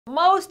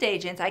Most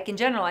agents, I can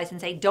generalize and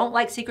say, don't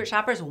like secret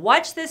shoppers.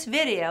 Watch this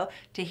video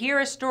to hear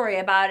a story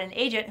about an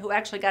agent who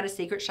actually got a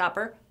secret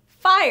shopper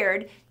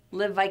fired.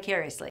 Live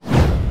vicariously.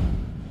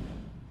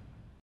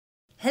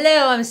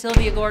 Hello, I'm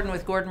Sylvia Gordon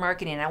with Gordon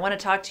Marketing, and I want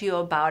to talk to you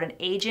about an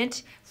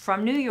agent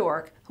from New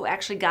York who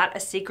actually got a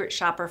secret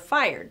shopper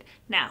fired.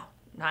 Now,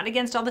 not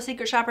against all the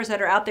secret shoppers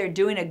that are out there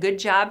doing a good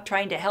job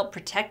trying to help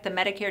protect the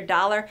Medicare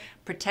dollar,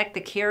 protect the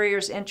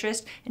carrier's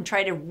interest, and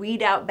try to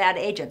weed out bad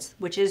agents,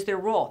 which is their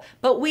role.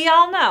 But we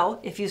all know,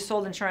 if you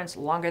sold insurance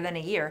longer than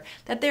a year,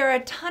 that there are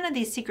a ton of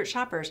these secret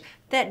shoppers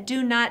that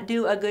do not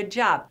do a good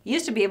job. You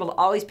used to be able to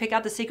always pick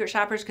out the secret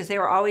shoppers because they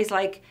were always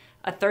like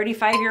a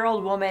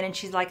 35-year-old woman, and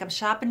she's like, I'm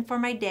shopping for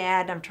my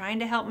dad, I'm trying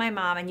to help my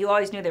mom, and you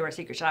always knew they were a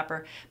secret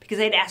shopper because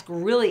they'd ask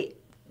really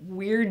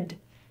weird,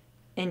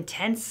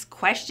 intense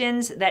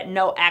questions that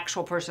no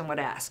actual person would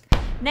ask.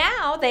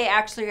 Now they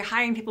actually are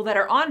hiring people that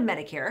are on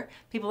Medicare,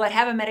 people that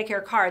have a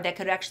Medicare card that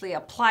could actually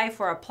apply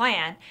for a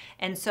plan,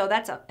 and so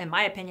that's, in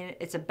my opinion,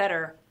 it's a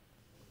better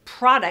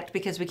product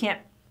because we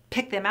can't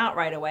pick them out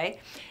right away.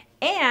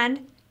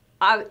 And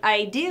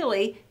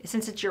ideally,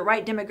 since it's your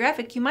right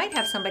demographic, you might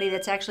have somebody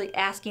that's actually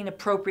asking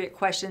appropriate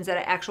questions that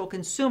an actual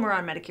consumer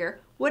on Medicare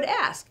would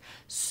ask.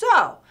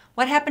 So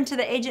what happened to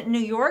the agent in New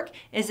York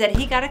is that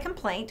he got a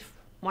complaint.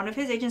 One of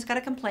his agents got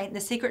a complaint, and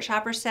the secret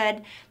shopper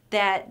said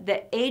that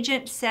the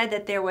agent said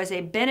that there was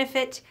a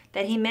benefit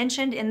that he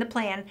mentioned in the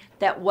plan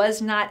that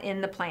was not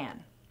in the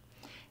plan.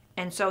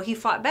 And so he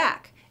fought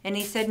back, and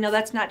he said, no,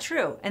 that's not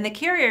true. And the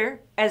carrier,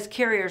 as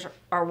carriers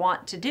are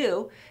wont to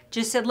do,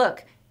 just said,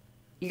 look,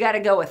 you got to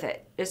go with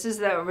it. This is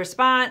the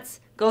response.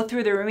 Go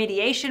through the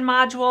remediation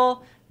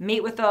module,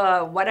 meet with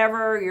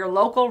whatever, your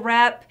local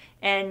rep,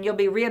 and you'll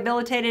be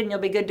rehabilitated and you'll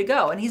be good to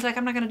go. And he's like,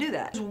 I'm not going to do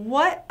that.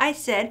 What I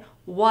said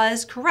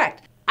was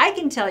correct. I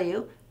can tell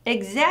you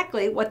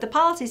exactly what the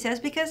policy says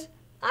because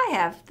I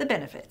have the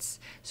benefits.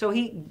 So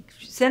he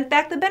sent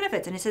back the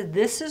benefits and he said,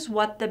 this is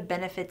what the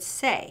benefits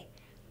say.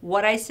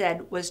 What I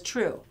said was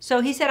true.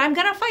 So he said, I'm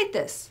going to fight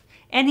this.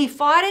 And he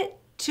fought it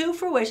to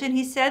fruition.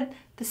 He said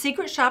the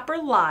secret shopper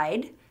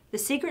lied. The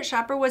secret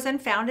shopper was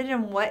unfounded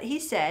in what he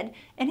said,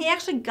 and he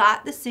actually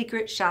got the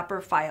secret shopper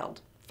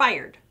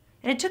fired.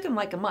 And it took him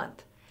like a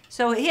month.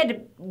 So he had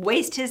to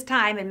waste his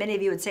time, and many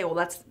of you would say, well,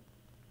 that's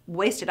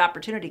wasted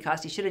opportunity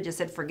cost. He should have just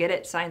said, forget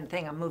it, signed the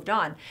thing, and moved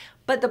on.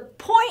 But the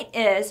point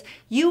is,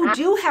 you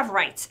do have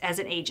rights as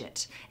an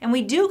agent. And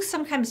we do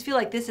sometimes feel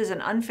like this is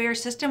an unfair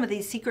system with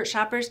these secret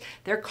shoppers.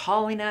 They're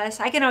calling us.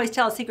 I can always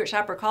tell a secret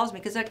shopper calls me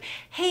because they're like,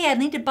 hey, I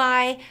need to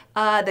buy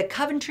the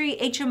Coventry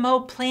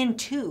HMO Plan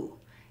 2.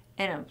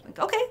 And I'm like,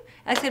 okay.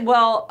 I said,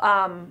 well,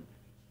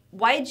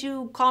 why did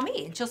you call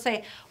me? And she'll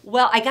say,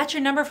 well, I got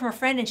your number from a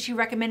friend and she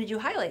recommended you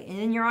highly. And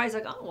then you're always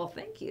like, oh, well,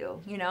 thank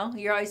you. You know,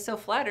 you're always so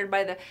flattered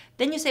by the,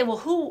 then you say, well,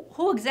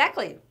 who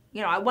exactly?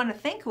 You know, I want to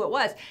think who it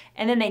was.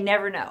 And then they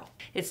never know.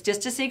 It's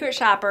just a secret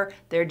shopper.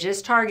 They're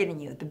just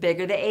targeting you. The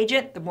bigger the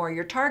agent, the more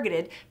you're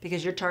targeted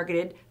because you're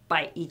targeted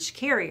by each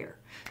carrier.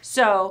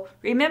 So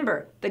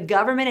remember, the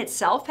government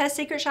itself has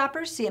secret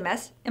shoppers.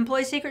 CMS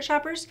employs secret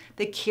shoppers.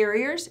 The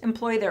carriers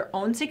employ their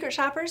own secret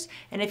shoppers.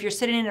 And if you're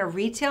sitting in a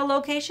retail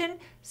location,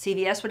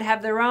 CVS would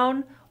have their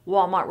own.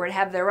 Walmart would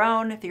have their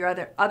own. If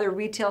you're other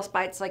retail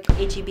spots like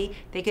HEB,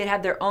 they could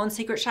have their own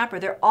secret shopper.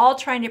 They're all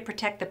trying to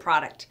protect the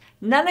product.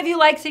 None of you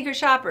like secret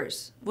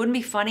shoppers. Wouldn't it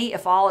be funny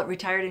if all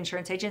retired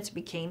insurance agents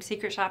became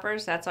secret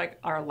shoppers? That's like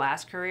our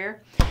last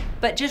career.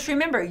 But just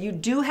remember, you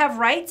do have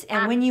rights,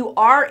 and when you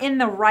are in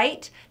the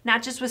right,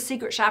 not just with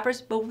secret shoppers,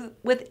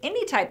 but with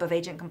any type of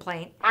agent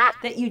complaint,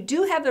 that you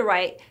do have the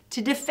right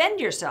to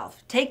defend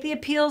yourself. Take the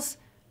appeals,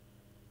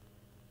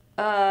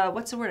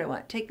 what's the word I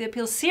want? Take the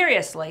appeals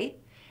seriously,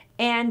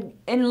 and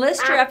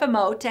enlist your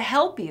FMO to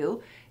help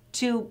you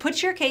to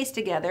put your case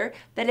together,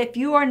 that if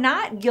you are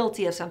not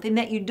guilty of something,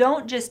 that you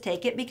don't just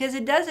take it because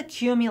it does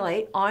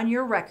accumulate on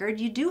your record.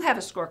 You do have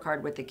a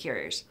scorecard with the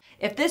carriers.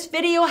 If this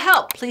video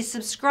helped, please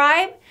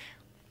subscribe,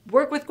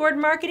 work with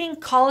Gordon Marketing,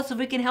 call us if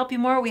we can help you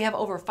more. We have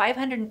over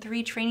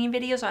 503 training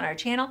videos on our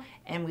channel,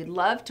 and we'd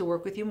love to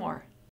work with you more.